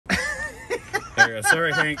hilarious.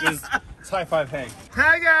 Sorry, Hank. It's high five, Hank.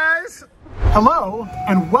 Hi, guys. Hello,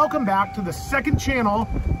 and welcome back to the second channel,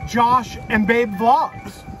 Josh and Babe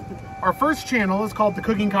Vlogs. Our first channel is called The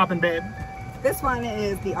Cooking Cop and Babe. This one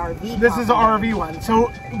is the RV. This is the RV one. So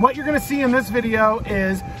what you're gonna see in this video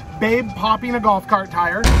is Babe popping a golf cart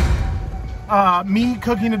tire, me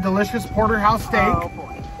cooking a delicious porterhouse steak, Oh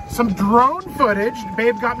boy. some drone footage.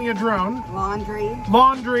 Babe got me a drone. Laundry.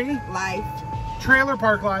 Life. Life. Trailer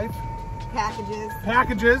park life.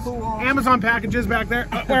 Packages. Cool. Cool. Amazon packages back there.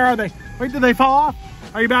 Where are they? Wait, did they fall off?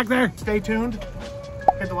 Are you back there? Stay tuned.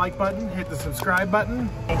 Hit the like button, hit the subscribe button.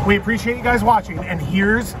 We appreciate you guys watching, and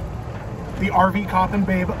here's the RV Cop and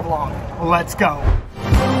Babe vlog. Let's go.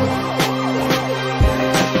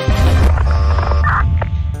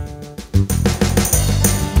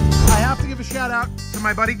 I have to give a shout out to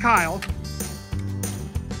my buddy Kyle,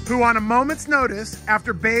 who on a moment's notice,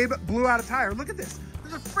 after Babe blew out a tire, look at this,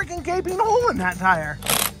 there's a freaking gaping hole in that tire.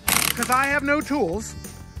 Because I have no tools,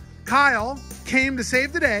 Kyle came to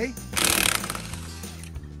save the day.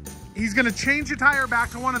 He's gonna change the tire back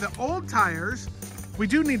to one of the old tires. We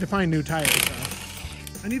do need to find new tires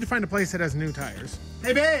though. I need to find a place that has new tires.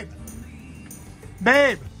 Hey Babe!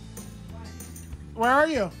 Babe! Where are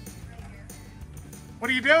you? What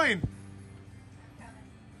are you doing?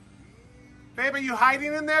 Babe, are you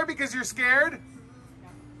hiding in there because you're scared?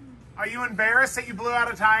 Are you embarrassed that you blew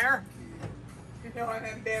out a tire? No, I'm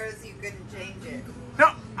embarrassed you couldn't change it.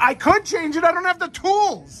 No, I could change it. I don't have the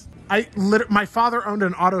tools. My father owned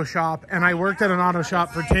an auto shop, and I worked at an auto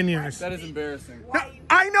shop for 10 years. That is embarrassing. No,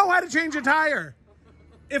 I know how to change a tire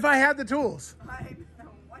if I had the tools. I'm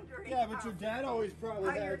wondering. Yeah, but your dad always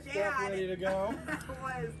probably how your had stuff dad ready to go.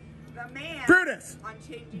 was the man Brutus! on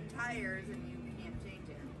changing tires, and you can't change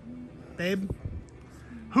it. Babe,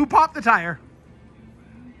 who popped the tire?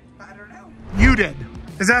 I don't know. You did.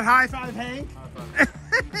 Is that high five, Hank? High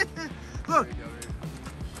five. Look.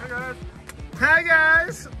 Hi,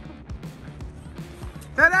 guys.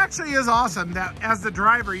 That actually is awesome that as the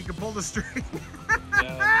driver, you can pull the string.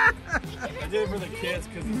 Yeah. I did it for the kids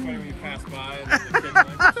because it's funny when you pass by and the kids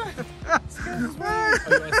are like, oh,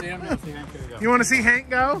 you want to see him? You want to see Hank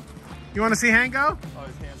go? You want to see Hank go? Oh,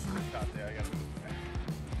 his hands are top there. I got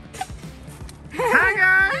Hi,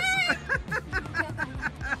 guys.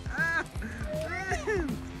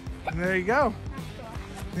 There you go.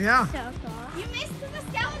 Yeah. You missed the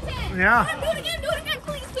skeleton! Yeah. Do it again,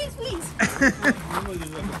 please, please, please. Normally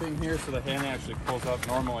there's like a thing here so the hand actually pulls up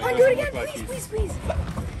normally. It Do it doesn't again, look like please, he's... please.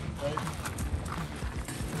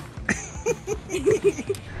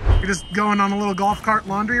 You're just going on a little golf cart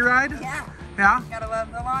laundry ride? Yeah. Yeah? Gotta love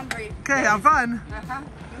the laundry. Okay, have fun. Uh-huh.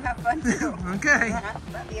 You have fun too. Okay.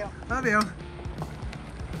 Love you. Love you.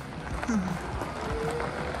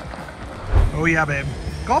 Oh yeah, babe.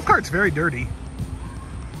 Golf cart's very dirty.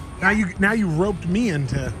 Now you roped me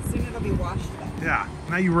into. Soon it'll be washed back. Yeah.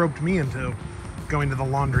 Now you roped me into going to the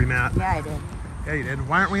laundromat. Yeah, I did. Yeah, you did.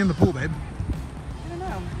 Why aren't we in the pool, babe? I don't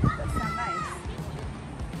know. That sounds nice.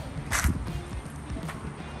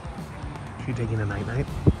 She taking a night night?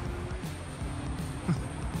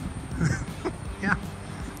 Yeah.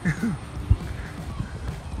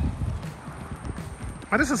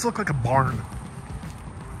 Why does this look like a barn?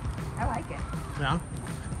 I like it. Yeah.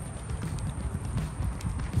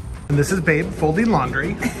 And this is Babe folding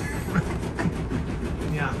laundry.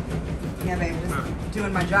 Yeah. Yeah, babe, just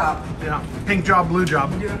doing my job. Yeah. Pink job, blue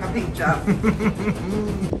job. Doing my pink job.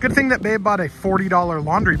 Good thing that Babe bought a $40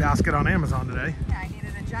 laundry basket on Amazon today. Yeah, I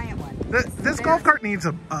needed a giant one. This golf cart needs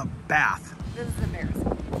a bath. This is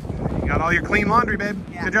embarrassing. You got all your clean laundry, babe.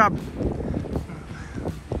 Yeah. Good job.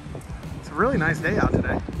 It's a really nice day out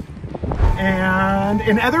today. And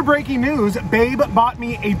in other breaking news, Babe bought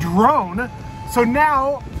me a drone. So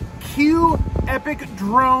now, cue epic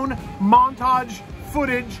drone montage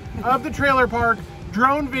footage of the trailer park,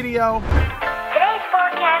 drone video. Today's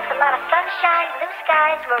forecast, a lot of sunshine, blue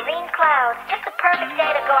skies, marine clouds. Just a perfect day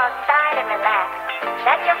to go outside and relax.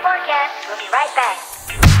 That's your forecast. We'll be right back.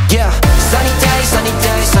 Yeah, sunny days, sunny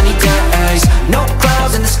days, sunny days. No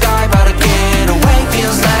clouds in the sky, about to get away.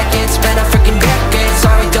 Feels like it's been a freaking decade.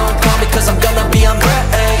 Sorry, don't call me cause I'm gonna be on break.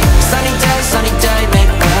 Sunny day,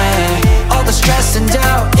 make way. All the stress and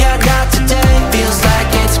doubt, yeah, not today. Feels like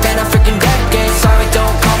it's been a freaking decade. Sorry,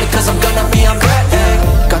 don't call me cause I'm gonna be on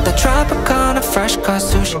break. Got the Tropicana fresh cut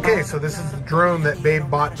sushi. Okay, so this is the drone that Babe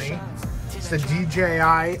bought me. It's the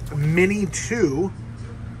DJI Mini 2.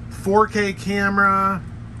 4K camera,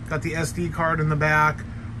 got the SD card in the back,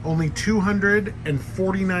 only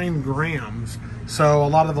 249 grams. So a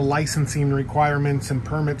lot of the licensing requirements and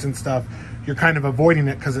permits and stuff you're kind of avoiding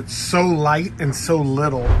it because it's so light and so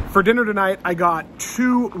little. For dinner tonight, I got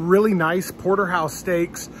 2 really nice porterhouse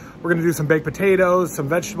steaks. We're gonna do some baked potatoes, some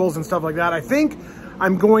vegetables and stuff like that. I think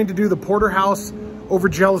I'm going to do the porterhouse over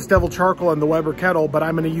Jealous Devil charcoal and the Weber kettle, but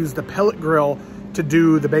I'm gonna use the pellet grill to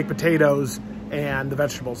do the baked potatoes and the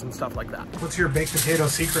vegetables and stuff like that. What's your baked potato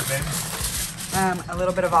secret, babe? A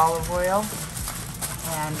little bit of olive oil,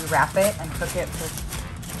 and you wrap it and cook it for,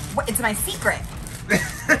 what, it's my secret.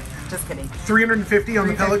 Just kidding. 350 on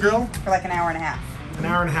the pellet grill? For like an hour and a half. An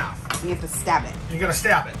hour and a half. You have to stab it. You gotta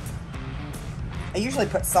stab it. I usually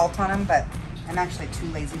put salt on them, but I'm actually too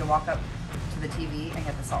lazy to walk up to the TV and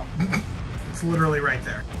get the salt. It's literally right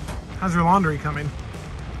there. How's your laundry coming?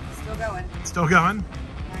 Still going. Still going?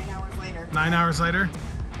 9 hours later. 9 hours later?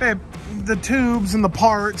 Babe, the tubes and the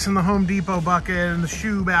parts and the Home Depot bucket and the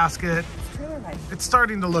shoe basket, It's trailer life. it's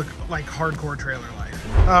starting to look like hardcore trailer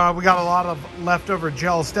life. We got a lot of leftover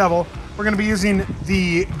Jealous Devil. We're gonna be using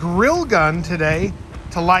the grill gun today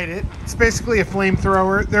to light it. It's basically a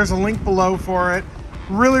flamethrower. There's a link below for it.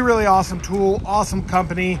 Really, really awesome tool, awesome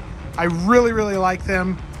company. I really, really like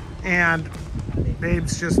them. And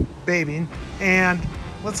babe's just babying. And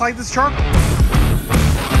let's light this charcoal.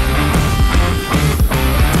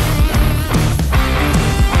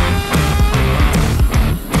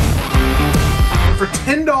 For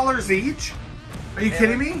 $10 each? Are you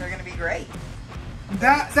kidding me? They're gonna be great.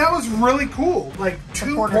 That was really cool. Like It's a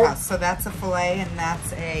 2 porterhouse, so that's a fillet and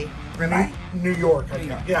that's a ribeye. New York. I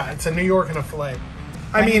think. Yeah, it's a New York and a fillet.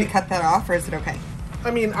 I mean, cut that off, or is it okay?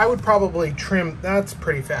 I mean, I would probably trim. That's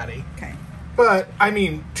pretty fatty. Okay. But I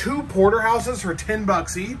mean, 2 porterhouses for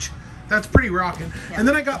 $10 each. That's pretty rocking. Yeah. And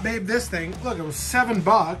then I got babe this thing. Look, it was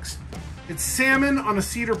 $7. It's salmon on a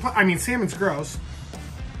cedar. I mean, salmon's gross,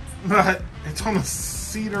 but it's on a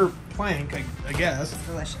cedar plank, I guess. It's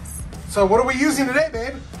delicious. So what are we using today,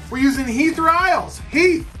 babe? We're using Heath Riles.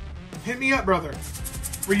 Heath, hit me up, brother.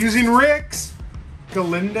 We're using Rick's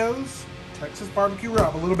Galindo's Texas barbecue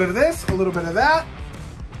rub. A little bit of this, a little bit of that.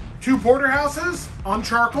 2 porterhouses on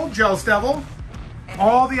charcoal, Jealous Devil.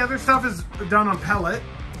 All the other stuff is done on pellet,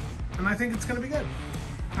 and I think it's gonna be good.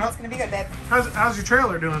 It's gonna be good, babe. How's your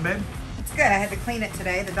trailer doing, babe? It's good. I had to clean it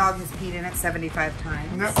today. The dog has peed in it 75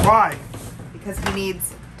 times. Why? Because he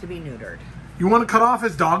needs to be neutered. You want to cut off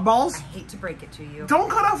his dog balls? I hate to break it to you.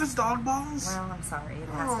 Don't cut off his dog balls. Well, I'm sorry. It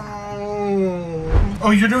has to happen.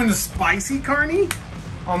 Oh, you're doing the spicy carne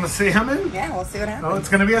on the salmon? Yeah, we'll see what happens. Oh, it's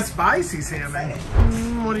gonna be a spicy salmon.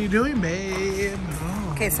 Excited. What are you doing, babe?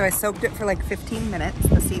 Oh. Okay, so I soaked it for like 15 minutes,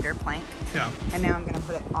 the cedar plank. Yeah. And now I'm gonna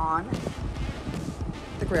put it on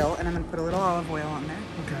the grill, and I'm gonna put a little olive oil on there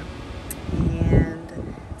Okay.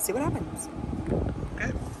 and see what happens.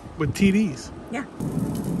 Okay. With TDs. Yeah.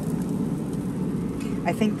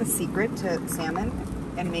 I think the secret to salmon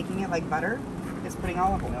and making it like butter is putting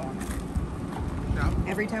olive oil on it.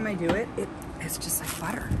 Yeah. Every time I do it, it's just like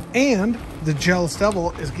butter. And the Jealous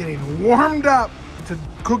Devil is getting warmed up to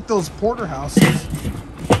cook those porterhouses.